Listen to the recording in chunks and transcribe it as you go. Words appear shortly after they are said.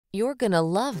You're gonna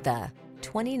love the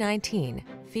 2019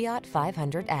 Fiat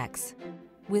 500X.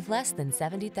 With less than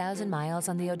 70,000 miles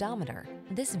on the odometer,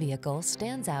 this vehicle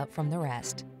stands out from the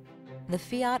rest. The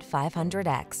Fiat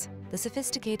 500X, the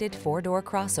sophisticated four-door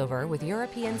crossover with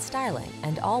European styling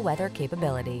and all-weather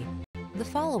capability. The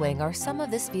following are some of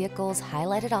this vehicle's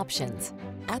highlighted options: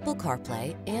 Apple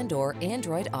CarPlay and/or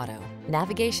Android Auto,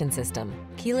 navigation system,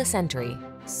 keyless entry,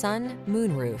 sun,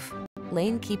 moonroof,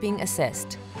 lane keeping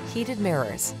assist, heated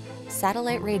mirrors,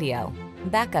 satellite radio,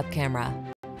 backup camera,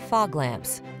 fog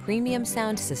lamps, premium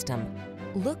sound system.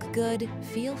 Look good,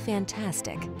 feel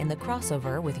fantastic in the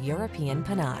crossover with European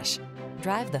panache.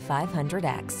 Drive the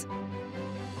 500X.